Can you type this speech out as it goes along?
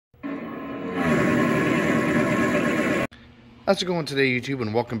How's it going today, YouTube,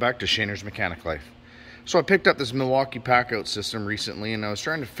 and welcome back to Shaner's Mechanic Life. So I picked up this Milwaukee Packout system recently, and I was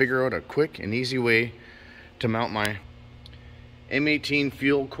trying to figure out a quick and easy way to mount my M18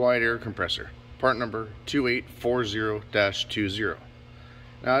 fuel quiet air compressor, part number 2840-20.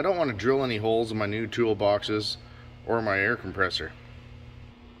 Now I don't want to drill any holes in my new toolboxes or my air compressor.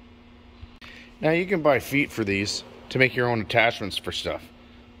 Now you can buy feet for these to make your own attachments for stuff,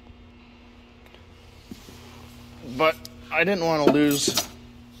 but I didn't want to lose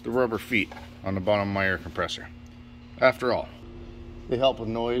the rubber feet on the bottom of my air compressor. After all, they help with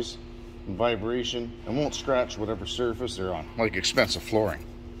noise and vibration and won't scratch whatever surface they're on, like expensive flooring.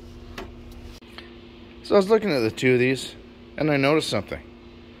 So I was looking at the two of these and I noticed something.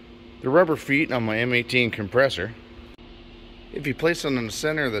 The rubber feet on my M18 compressor, if you place them in the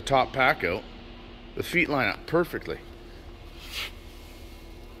center of the top packout, the feet line up perfectly.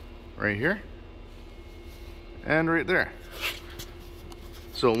 Right here and right there.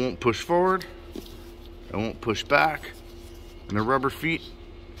 So it won't push forward, it won't push back, and the rubber feet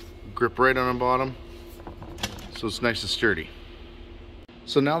grip right on the bottom, so it's nice and sturdy.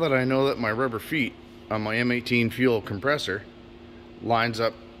 So now that I know that my rubber feet on my M18 fuel compressor lines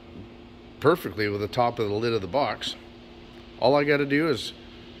up perfectly with the top of the lid of the box, all I got to do is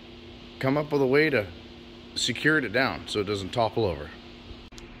come up with a way to secure it down so it doesn't topple over.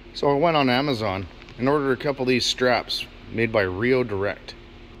 So I went on Amazon and ordered a couple of these straps made by Rio Direct.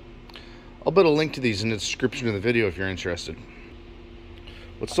 I'll put a link to these in the description of the video if you're interested.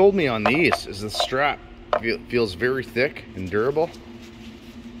 What sold me on these is the strap feels very thick and durable,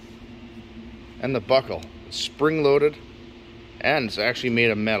 and the buckle is spring loaded and it's actually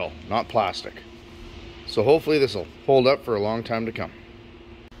made of metal, not plastic. So hopefully this will hold up for a long time to come.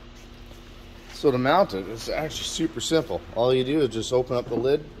 So to mount it, it's actually super simple. All you do is just open up the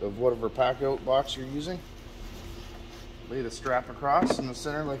lid of whatever packout box you're using, lay the strap across in the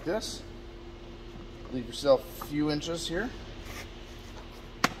center like this, leave yourself a few inches here,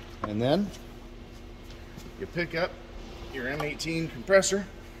 and then you pick up your M18 compressor,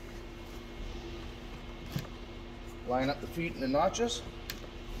 line up the feet in the notches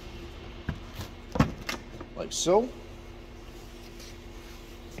like so.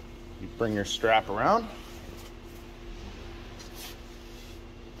 You bring your strap around,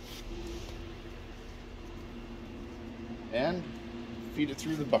 and feed it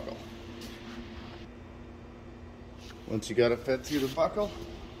through the buckle. Once you got it fed through the buckle,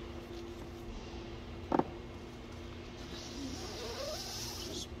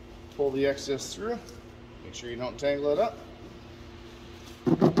 just pull the excess through. Make sure you don't tangle it up,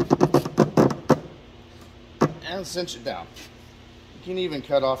 and cinch it down. You can even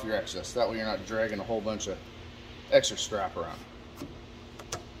cut off your excess, that way you're not dragging a whole bunch of extra strap around.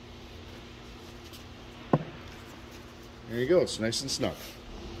 There you go, it's nice and snug.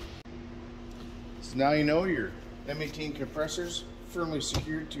 So now you know your M18 compressor's firmly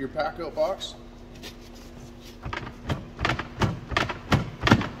secured to your packout box.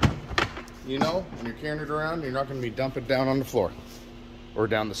 You know, when you're carrying it around, you're not going to be dumping down on the floor or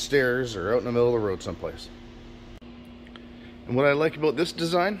down the stairs or out in the middle of the road someplace. And what I like about this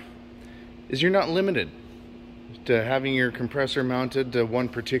design is you're not limited to having your compressor mounted to one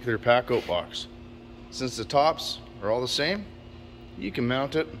particular packout box. Since the tops are all the same, you can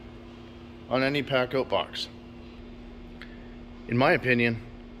mount it on any packout box. In my opinion,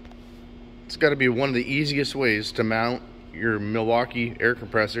 it's got to be one of the easiest ways to mount your Milwaukee air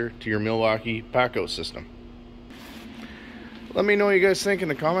compressor to your Milwaukee Packout system. Let me know what you guys think in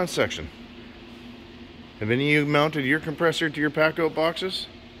the comments section. Have any of you mounted your compressor to your Packout boxes?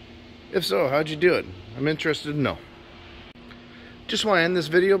 If so, how'd you do it? I'm interested to know. Just want to end this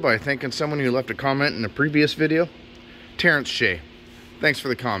video by thanking someone who left a comment in a previous video. Terrence Shea. Thanks for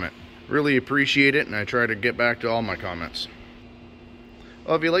the comment. Really appreciate it, and I try to get back to all my comments.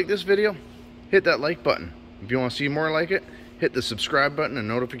 Well, if you like this video, hit that like button. If you want to see more like it, hit the subscribe button and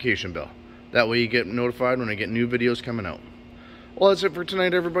notification bell. That way you get notified when I get new videos coming out. Well, that's it for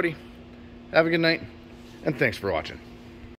tonight, everybody. Have a good night, and thanks for watching.